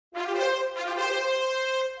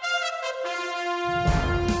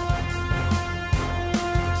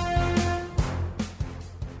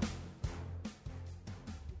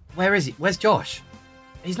Where is he? Where's Josh?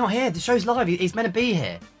 He's not here. The show's live. He's meant to be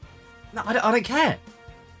here. No, I don't care.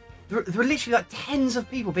 There are literally like tens of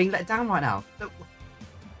people being let down right now.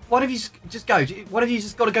 One of you just go. One of you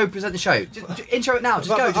just got to go present the show. Just intro it now.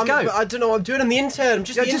 Just go. I don't know what I'm doing. I'm the intern. I'm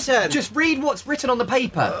just the intern. Just read what's written on the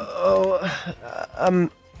paper.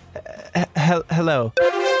 Hello.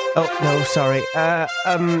 Oh, no, sorry.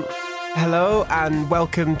 Hello and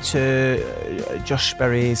welcome to Josh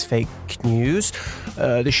Berry's Fake News,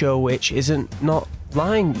 the show which isn't not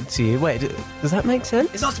lying to you. Wait, does that make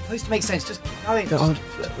sense? It's not supposed to make sense. Just keep going. Just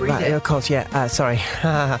read right, it. of course, yeah. Sorry.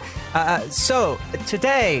 So,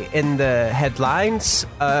 today in the headlines,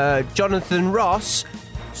 Jonathan Ross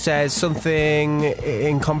says something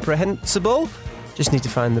incomprehensible. Just need to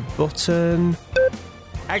find the button.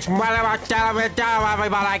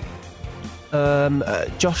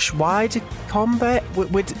 Josh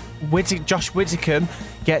Widdicombe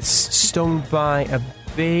gets stung by a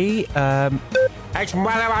bee. Oh no,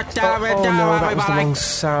 that was the wrong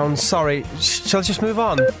sound. Sorry. Shall I just move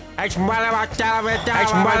on? Oh no,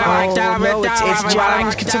 it's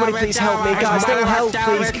jammed. Can somebody please help me, guys? Little help,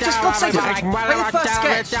 please. Just God's sake, just play the first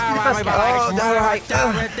sketch. Do the first sketch. Oh, all right.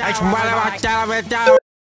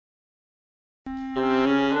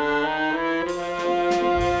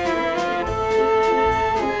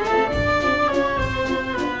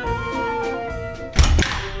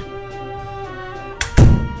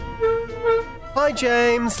 Hi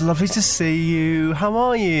James, lovely to see you. How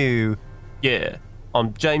are you? Yeah,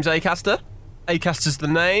 I'm James Acaster. Acaster's the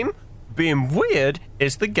name. Being weird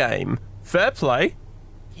is the game. Fair play.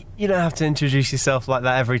 You don't have to introduce yourself like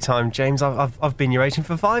that every time, James. I've been your agent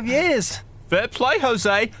for 5 years. Fair play,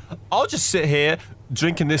 Jose. I'll just sit here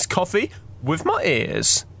drinking this coffee with my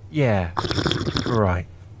ears. Yeah, right.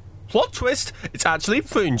 Plot twist, it's actually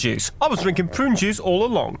prune juice. I was drinking prune juice all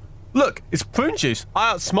along. Look, it's prune juice. I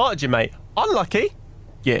outsmarted you, mate. Unlucky.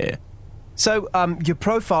 Yeah. So, your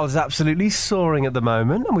profile is absolutely soaring at the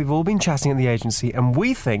moment, and we've all been chatting at the agency, and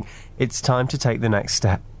we think it's time to take the next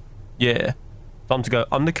step. Yeah. Time to go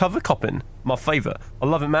undercover copping. My favourite. I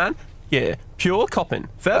love it, man. Yeah. Pure copping.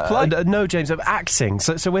 Fair play. No, James, acting.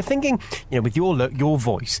 So we're thinking, with your look, your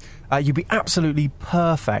voice, you'd be absolutely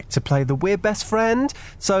perfect to play the weird best friend.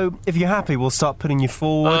 So, if you're happy, we'll start putting you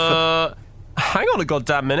forward Hang on a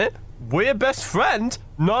goddamn minute. We're best friend?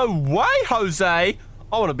 No way, Jose!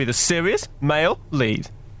 I want to be the serious male lead.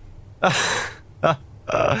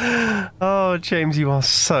 Oh, James, you are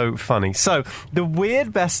so funny. So, the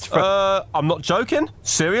weird best friend... I'm not joking.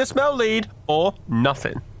 Serious male lead or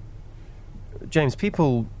nothing. James,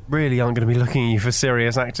 people really aren't going to be looking at you for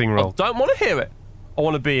serious acting role. I don't want to hear it. I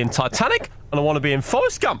want to be in Titanic and I want to be in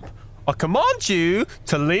Forrest Gump. I command you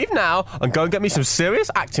to leave now and go and get me some serious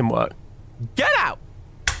acting work. Get out!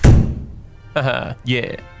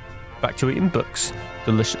 Yeah. Back to eating books.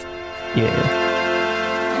 Delicious. Yeah.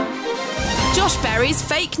 Josh Berry's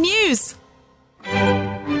Fake News.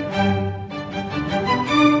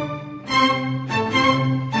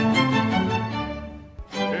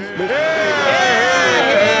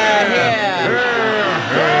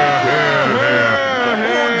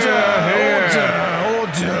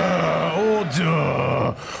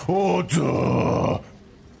 Order.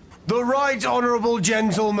 The Right Honourable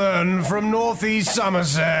Gentleman from North East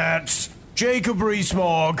Somerset, Jacob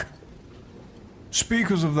Rees-Mogg.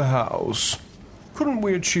 Speakers of the House, couldn't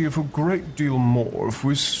we achieve a great deal more if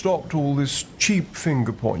we stopped all this cheap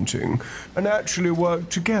finger-pointing and actually worked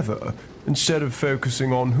together, instead of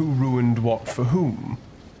focusing on who ruined what for whom?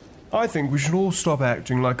 I think we should all stop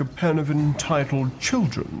acting like a pen of entitled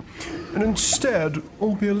children, and instead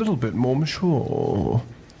all be a little bit more mature.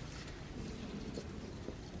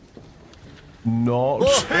 Not.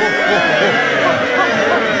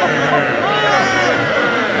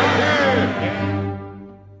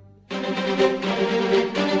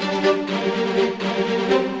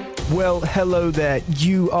 Well, hello there.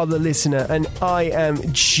 You are the listener, and I am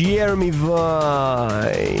Jeremy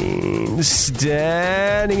Vine,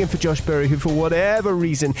 standing in for Josh Berry, who, for whatever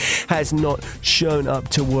reason, has not shown up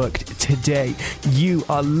to work today. You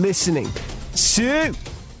are listening to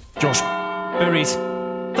Josh Berry's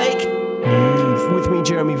Fake News with me,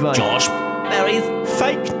 Jeremy Vine. Josh Berry's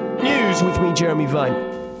Fake News with me, Jeremy Vine.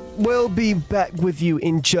 We'll be back with you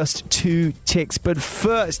in just 2 ticks, but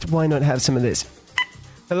first, why not have some of this?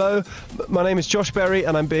 Hello, my name is Josh Berry,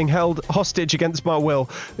 and I'm being held hostage against my will.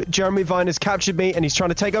 Jeremy Vine has captured me, and he's trying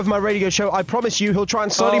to take over my radio show. I promise you, he'll try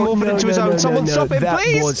and slowly morph it into his own. Someone stop him,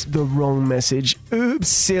 please! That was the wrong message. Oops,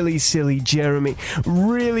 silly Jeremy.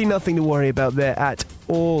 Really nothing to worry about there at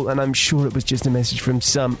all, and I'm sure it was just a message from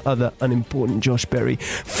some other unimportant Josh Berry.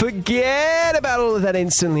 Forget about all of that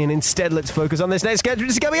instantly, and instead let's focus on this next schedule.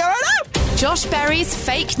 It's coming out right now! Josh Berry's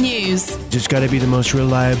fake news. It's gotta be the most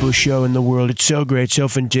reliable show in the world. It's so great, so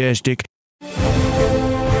fantastic.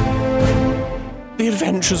 The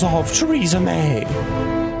Adventures of Theresa May.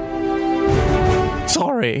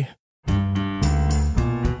 Sorry.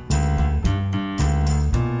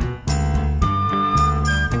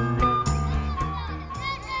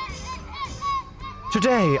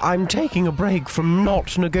 Today, I'm taking a break from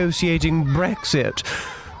not negotiating Brexit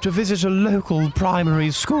to visit a local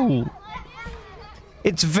primary school.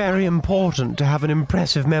 It's very important to have an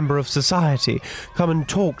impressive member of society come and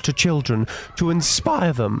talk to children to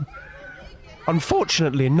inspire them.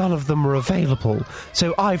 Unfortunately, none of them were available,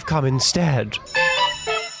 so I've come instead.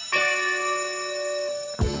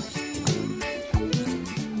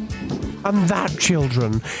 And that,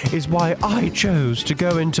 children, is why I chose to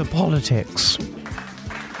go into politics.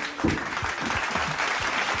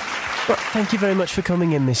 Well, thank you very much for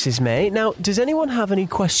coming in, Mrs. May. Now, does anyone have any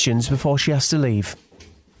questions before she has to leave?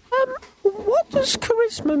 What does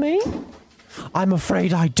charisma mean? I'm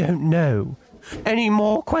afraid I don't know. Any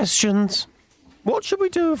more questions? What should we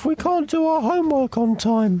do if we can't do our homework on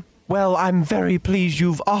time? Well, I'm very pleased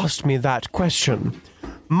you've asked me that question.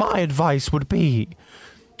 My advice would be,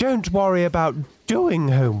 don't worry about doing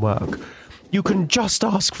homework. You can just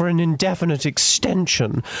ask for an indefinite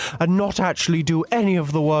extension and not actually do any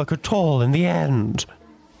of the work at all in the end.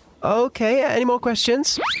 Okay, any more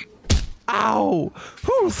questions? Ow!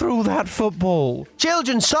 Who threw that football?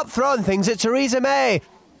 Children, stop throwing things at Theresa May!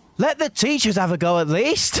 Let the teachers have a go at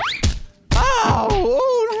least! Ow!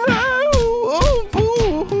 Oh no! Oh,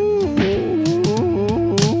 boo-hoo.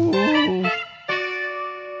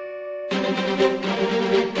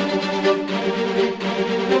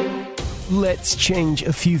 Let's change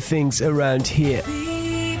a few things around here.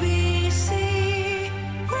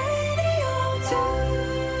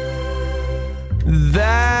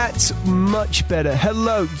 That's much better.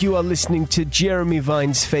 Hello, you are listening to Jeremy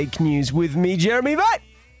Vine's Fake News with me, Jeremy Vine.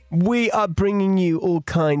 We are bringing you all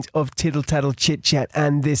kinds of tittle-tattle chit-chat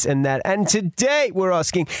and this and that. And today we're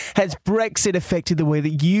asking, has Brexit affected the way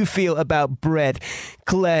that you feel about bread?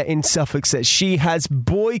 Claire in Suffolk says she has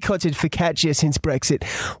boycotted focaccia since Brexit,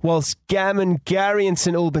 whilst Gammon Gary in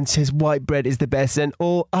St Albans says white bread is the best and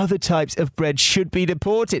all other types of bread should be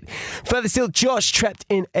deported. Further still, Josh, trapped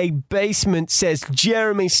in a basement, says,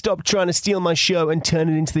 Jeremy, stop trying to steal my show and turn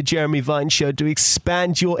it into the Jeremy Vine Show to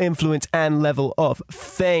expand your influence and level of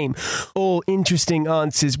fame. All interesting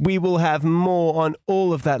answers. We will have more on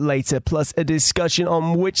all of that later, plus a discussion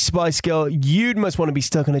on which Spice Girl you'd most want to be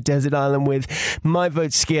stuck on a desert island with. My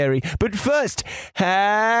vote's scary. But first,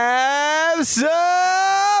 have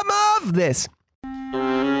some of this.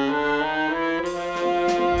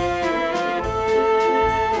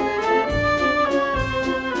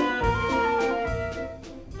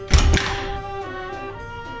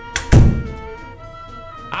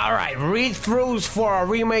 Alright, read-throughs for a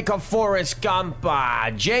remake of Forrest Gump.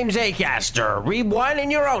 James Acaster, read one in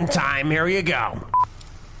your own time. Here you go.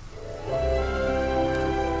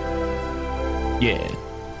 Yeah.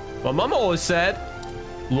 My mum always said,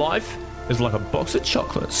 life is like a box of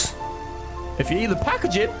chocolates. If you eat the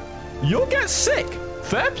packaging, you'll get sick.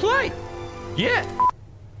 Fair play. Yeah.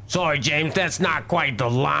 Sorry, James, that's not quite the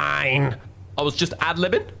line. I was just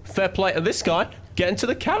ad-libbing. Fair play to this guy. Get into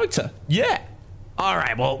the character. Yeah.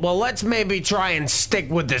 Alright, well, let's maybe try and stick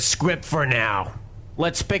with the script for now.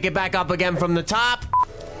 Let's pick it back up again from the top.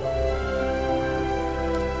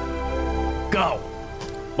 Go.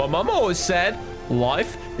 My mum always said,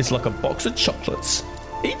 life is like a box of chocolates.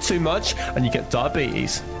 Eat too much and you get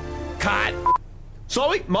diabetes. Cut.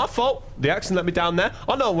 Sorry, my fault. The accent let me down there.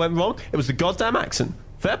 I know I went wrong. It was the goddamn accent.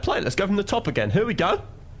 Fair play, let's go from the top again. Here we go.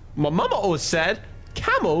 My mum always said,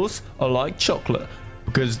 camels are like chocolate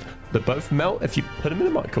because they both melt if you put them in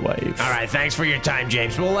the microwave. Alright, thanks for your time,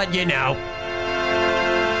 James. We'll let you know.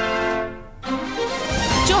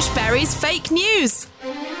 Josh Berry's fake news.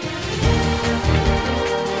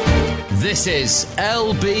 This is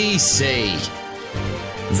LBC,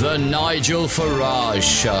 The Nigel Farage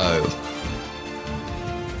Show.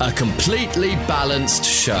 A completely balanced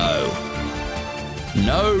show.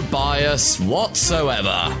 No bias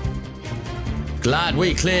whatsoever. Glad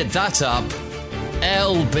we cleared that up.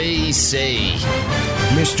 LBC.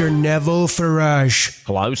 Mr. Neville Farage.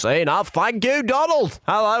 Close enough. Thank you, Donald.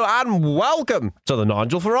 Hello and welcome to the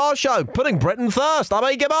Nigel Farage Show, putting Britain first. I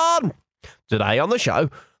mean, come on. Today on the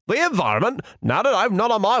show, the environment. No,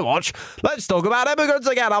 not on my watch. Let's talk about immigrants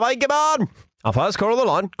again. I mean, come on. Our first call on the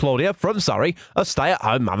line, Claudia from Surrey, a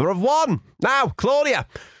stay-at-home mother of one. Now, Claudia,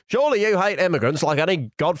 surely you hate immigrants like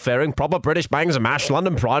any God-fearing, proper British bangs and mash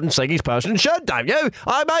London pride and Siggy's person should, don't you?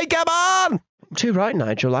 I mean, come on! Too right,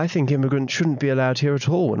 Nigel. I think immigrants shouldn't be allowed here at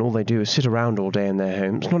all when all they do is sit around all day in their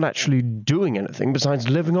homes, not actually doing anything besides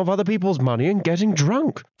living off other people's money and getting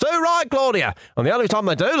drunk. Too right, Claudia. And the only time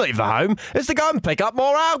they do leave the home is to go and pick up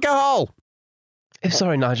more alcohol.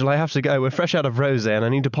 Sorry, Nigel, I have to go. We're fresh out of rosé and I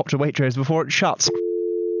need to pop to Waitrose before it shuts.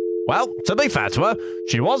 Well, to be fair to her,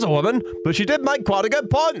 she was a woman, but she did make quite a good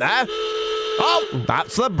point there. Oh,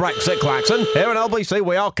 that's the Brexit klaxon. Here in LBC,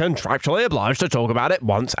 we are contractually obliged to talk about it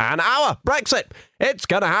once an hour. Brexit. It's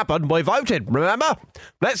going to happen. We voted, remember?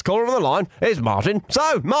 Next caller on the line is Martin.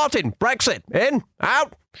 So, Martin, Brexit. In,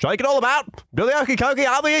 out, shake it all about. Do the okey-cokey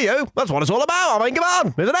out of the EU. That's what it's all about. I mean, come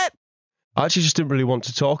on, isn't it? I actually just didn't really want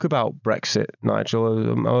to talk about Brexit,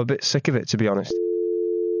 Nigel. I'm a bit sick of it, to be honest.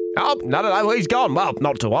 Oh, no, he's gone. Well,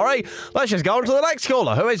 not to worry. Let's just go on to the next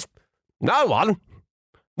caller, who is no one.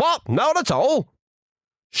 What? No one at all?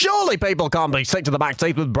 Surely people can't be sick to the back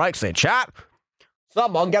teeth with Brexit, chat.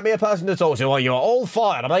 Someone get me a person to talk to or you're all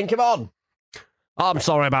fired. I mean, come on. I'm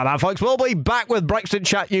sorry about that, folks. We'll be back with Brexit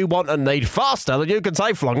chat you want and need faster than you can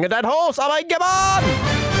say flogging a dead horse. I mean, come on!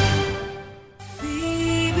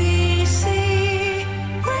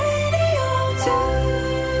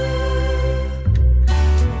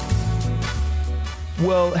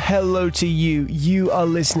 Well, hello to you. You are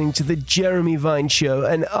listening to The Jeremy Vine Show,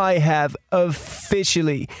 and I have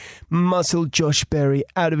officially muscled Josh Berry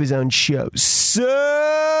out of his own show.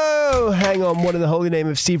 So, hang on, what in the holy name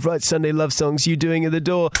of Steve Wright's Sunday love songs you doing at the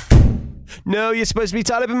door? No, you're supposed to be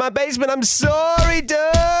tied up in my basement. I'm sorry,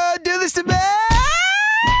 don't do this to me.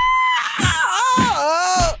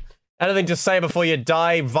 Anything to say before you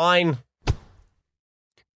die, Vine?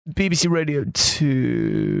 BBC Radio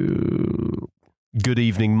 2... Good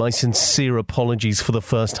evening. My sincere apologies for the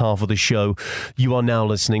first half of the show. You are now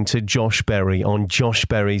listening to Josh Berry on Josh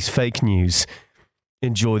Berry's Fake News.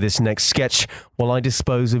 Enjoy this next sketch while I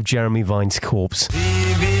dispose of Jeremy Vine's corpse.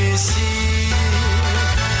 BBC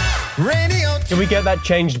Radio. Can we get that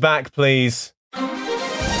changed back, please?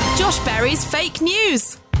 Josh Berry's Fake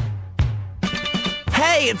News.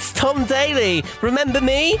 Hey, it's Tom Daly. Remember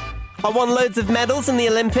me? I won loads of medals in the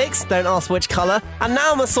Olympics, don't ask which colour, and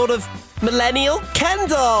now I'm a sort of millennial Ken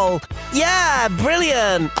doll. Yeah,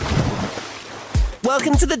 brilliant.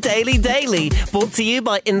 Welcome to the Daily Daily, brought to you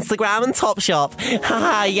by Instagram and Topshop.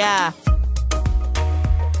 Haha, yeah.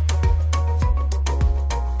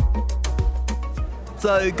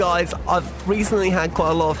 So, guys, I've recently had quite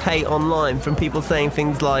a lot of hate online from people saying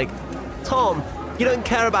things like, Tom, you don't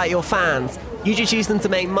care about your fans. You just use them to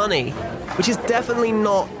make money, which is definitely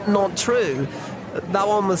not true. That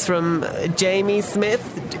one was from Jamie Smith,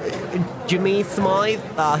 Jimmy Smythe.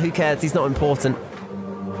 Who cares? He's not important.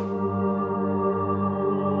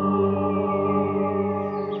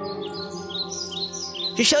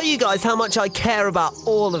 To show you guys how much I care about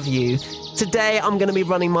all of you, today I'm going to be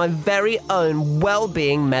running my very own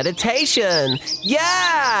well-being meditation.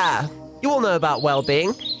 Yeah! You all know about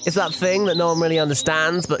well-being. It's that thing that no one really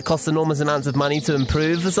understands but costs enormous amounts of money to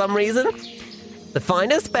improve for some reason. So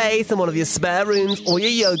find a space in one of your spare rooms or your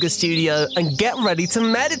yoga studio and get ready to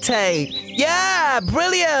meditate. Yeah,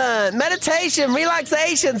 brilliant. Meditation,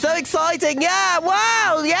 relaxation, so exciting. Yeah,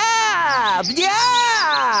 wow, yeah,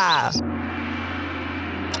 yeah.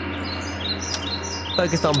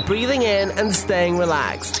 Focus on breathing in and staying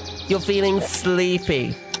relaxed. You're feeling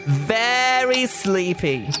sleepy, very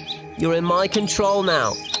sleepy. You're in my control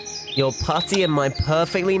now. Your putty in my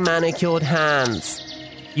perfectly manicured hands.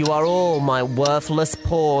 You are all my worthless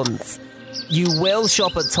pawns. You will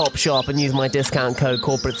shop at Topshop and use my discount code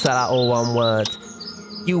corporate sellout, all one word.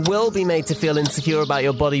 You will be made to feel insecure about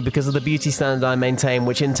your body because of the beauty standard I maintain,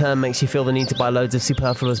 which in turn makes you feel the need to buy loads of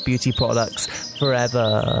superfluous beauty products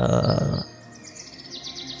forever.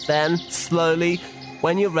 Then, slowly,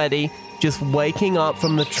 when you're ready, just waking up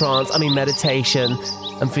from the meditation,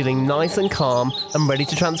 and feeling nice and calm and ready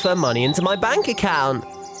to transfer money into my bank account.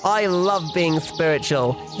 I love being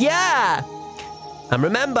spiritual. Yeah! And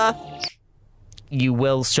remember, you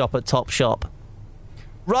will shop at Topshop.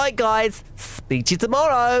 Right, guys. Speak to you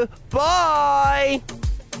tomorrow. Bye!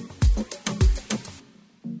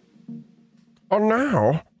 And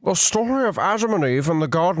now, the story of Adam and Eve in the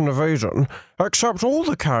Garden of Eden, except all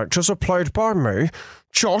the characters are played by me,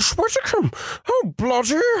 Josh Whittaker. Oh,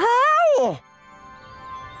 bloody hell!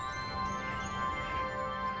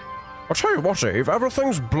 I tell you what, Eve,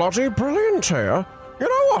 everything's bloody brilliant here. You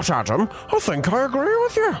know what, Adam? I think I agree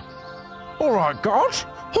with you. All right, God.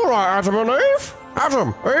 All right, Adam and Eve.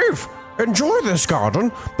 Adam, Eve, Enjoy this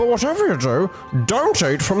garden, but whatever you do, don't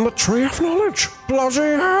eat from the tree of knowledge. Bloody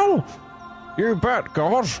hell! You bet,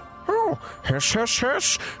 God. Oh, hiss, hiss,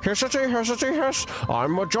 hiss. Hissity, hissity, hiss.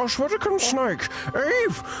 I'm a Josh Whittakin snake.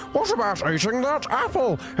 Eve, what about eating that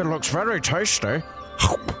apple? It looks very tasty.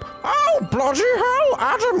 Oh, bloody hell!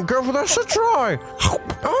 Adam, give this a try.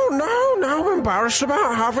 Oh, no, now I'm embarrassed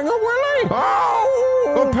about having a willy.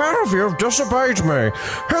 Oh! A pair of you have disobeyed me.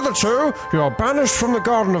 Hitherto, you are banished from the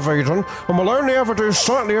Garden of Eden and will only ever do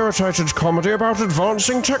slightly irritated comedy about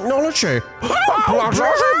advancing technology. Oh,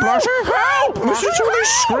 bloody hell! Listen to these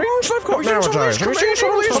screens they've got nowadays. Listen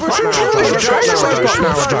to these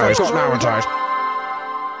nowadays.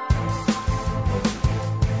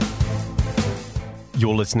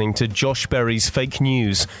 You're listening to Josh Berry's Fake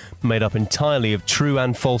News, made up entirely of true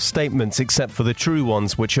and false statements, except for the true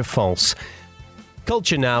ones, which are false.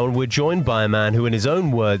 Culture now, and we're joined by a man who, in his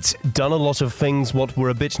own words, done a lot of things what were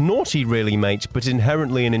a bit naughty really, mate, but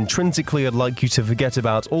inherently and intrinsically I'd like you to forget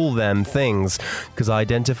about all them things, because I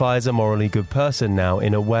identify as a morally good person now,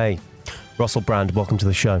 in a way. Russell Brand, welcome to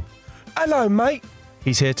the show. Hello, mate.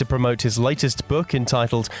 He's here to promote his latest book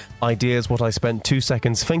entitled Ideas What I Spent 2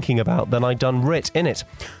 Seconds Thinking About, Then I Done Writ in It.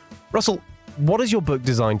 Russell, what is your book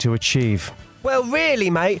designed to achieve? Well, really,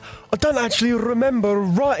 mate, I don't actually remember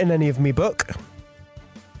writing any of me book.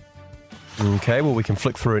 Okay, well, we can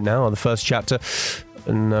flick through it now on the first chapter.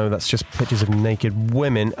 No, that's just pictures of naked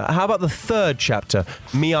women. How about the third chapter,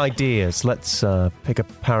 Me Ideas? Let's pick a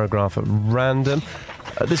paragraph at random.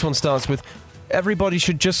 This one starts with, everybody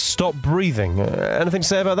should just stop breathing. Anything to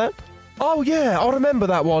say about that? Oh, yeah, I remember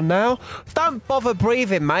that one now. Don't bother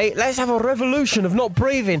breathing, mate. Let's have a revolution of not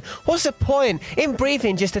breathing. What's the point? In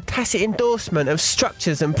breathing, just a tacit endorsement of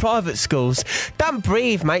structures and private schools. Don't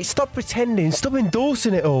breathe, mate. Stop pretending. Stop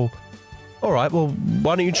endorsing it all. All right, well,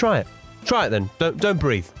 why don't you try it? Try it then. Don't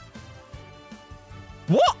breathe.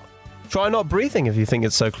 What? Try not breathing if you think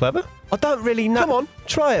it's so clever. I don't really know. Come on,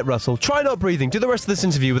 try it, Russell. Try not breathing. Do the rest of this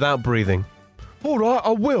interview without breathing. All right, I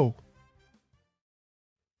will.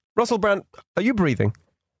 Russell Brand, are you breathing?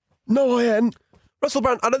 No, I ain't. Russell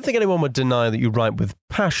Brand, I don't think anyone would deny that you write with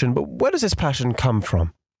passion, but where does this passion come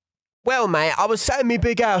from? Well, mate, I was sat in my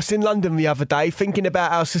big house in London the other day thinking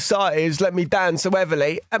about how society has let me down so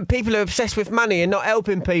heavily, and people are obsessed with money and not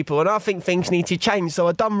helping people, and I think things need to change, so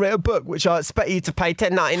I done writ a book, which I expect you to pay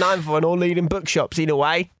 $10.99 for in all leading bookshops, in a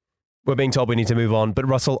way. We're being told we need to move on, but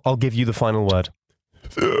Russell, I'll give you the final word.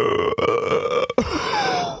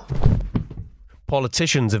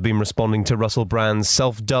 Politicians have been responding to Russell Brand's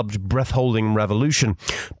self-dubbed breath-holding revolution.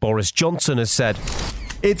 Boris Johnson has said,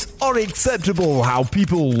 It's unacceptable how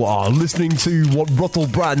people are listening to what Russell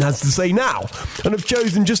Brand has to say now and have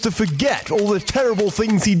chosen just to forget all the terrible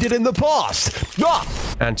things he did in the past.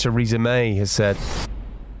 Ah! And Theresa May has said,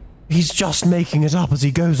 He's just making it up as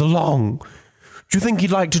he goes along. Do you think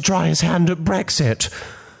he'd like to try his hand at Brexit?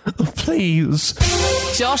 Please.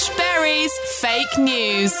 Josh Berry's Fake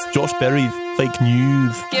News. Josh Berry, Fake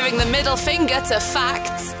News. Giving the middle finger to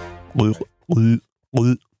facts.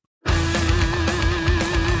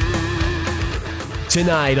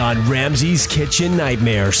 Tonight on Ramsay's Kitchen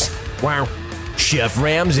Nightmares. Wow. Chef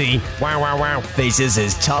Ramsay. Wow. Faces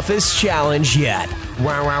his toughest challenge yet.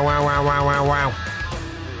 Wow.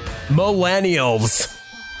 Millennials.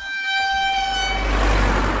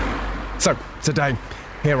 So, today,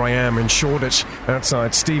 here I am in Shoreditch,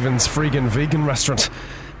 outside Stephen's Freegan Vegan Restaurant.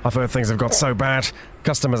 I've heard things have got so bad,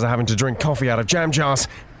 customers are having to drink coffee out of jam jars,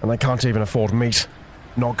 and they can't even afford meat.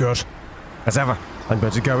 Not good. As ever, I'm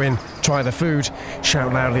going to go in, try the food,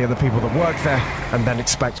 shout loudly at the people that work there, and then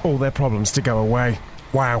expect all their problems to go away.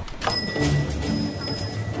 Wow.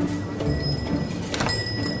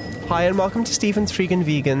 Hi and welcome to Stephen's Freegan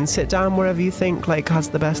Vegan. Sit down wherever you think has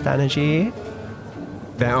the best energy.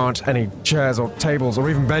 There aren't any chairs or tables or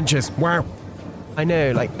even benches. Wow. I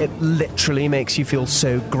know, it literally makes you feel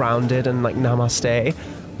so grounded and namaste.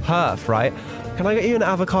 Perf, right? Can I get you an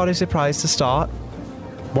avocado surprise to start?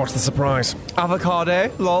 What's the surprise?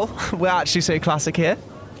 Avocado, lol. We're actually so classic here.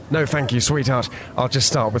 No, thank you, sweetheart. I'll just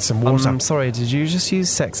start with some water. I'm sorry, did you just use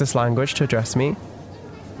sexist language to address me?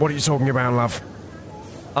 What are you talking about, love?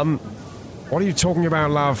 What are you talking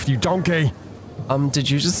about, love, you donkey? Did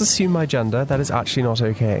you just assume my gender? That is actually not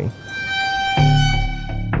okay.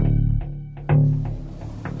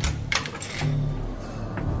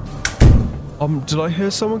 Did I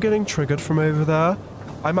hear someone getting triggered from over there?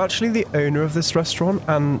 I'm actually the owner of this restaurant,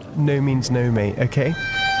 and no means no, mate, okay?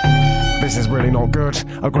 This is really not good.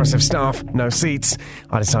 Aggressive staff, no seats.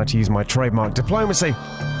 I decide to use my trademark diplomacy.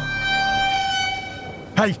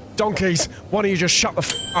 Hey, donkeys, why don't you just shut the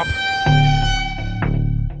up?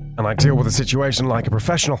 and I deal with the situation like a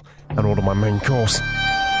professional and order my main course.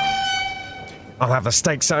 I'll have the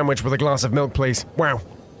steak sandwich with a glass of milk, please. Wow.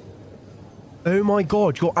 Oh my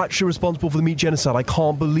god, you're actually responsible for the meat genocide. I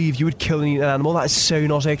can't believe you would kill and eat an animal. That is so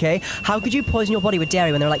not okay. How could you poison your body with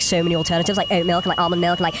dairy when there are like so many alternatives, like oat milk and like almond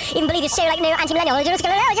milk and like even believe it's so like no anti-millennial.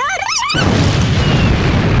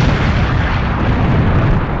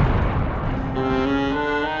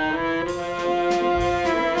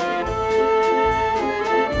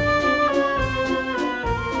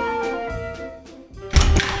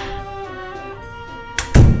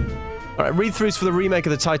 Alright, read-throughs for the remake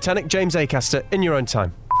of the Titanic. James Acaster, in your own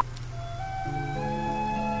time.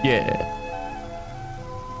 Yeah.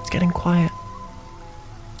 It's getting quiet.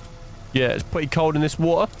 Yeah, it's pretty cold in this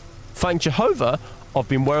water. Thank Jehovah, I've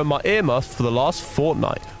been wearing my earmuffs for the last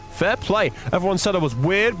fortnight. Fair play. Everyone said I was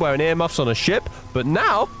weird wearing earmuffs on a ship, but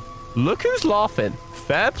now, look who's laughing.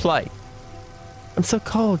 Fair play. I'm so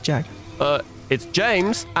cold, Jack. It's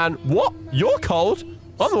James, and what? You're cold?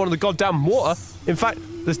 I'm the one in the goddamn water. In fact,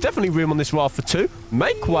 there's definitely room on this raft for two.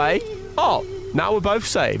 Make way. Oh, now we're both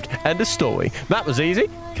saved. End of story. That was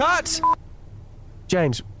easy. Cut!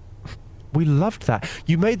 James, we loved that.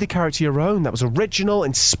 You made the character your own. That was original,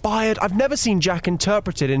 inspired. I've never seen Jack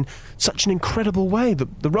interpreted in such an incredible way.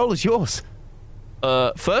 The role is yours.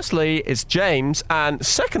 Firstly, it's James, and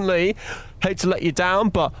secondly, hate to let you down,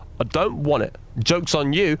 but I don't want it. Joke's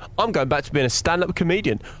on you. I'm going back to being a stand-up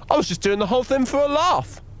comedian. I was just doing the whole thing for a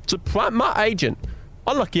laugh. To prank my agent.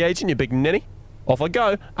 Unlucky agent, you big ninny. Off I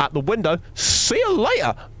go, out the window. See you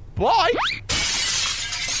later. Bye.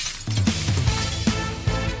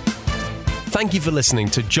 Thank you for listening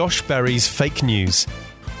to Josh Berry's Fake News.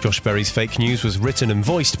 Josh Berry's Fake News was written and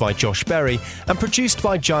voiced by Josh Berry and produced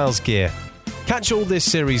by Giles Gear. Catch all this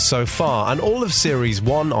series so far and all of Series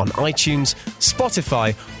 1 on iTunes,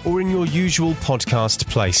 Spotify, or in your usual podcast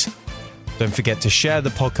place. Don't forget to share the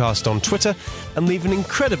podcast on Twitter and leave an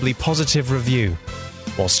incredibly positive review.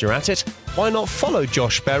 Whilst you're at it, why not follow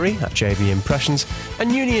Josh Berry at JB Impressions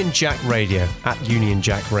and Union Jack Radio at Union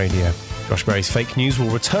Jack Radio. Josh Berry's Fake News will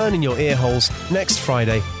return in your ear holes next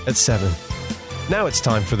Friday at 7. Now it's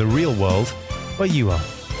time for the real world, where you are.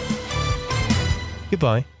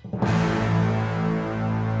 Goodbye.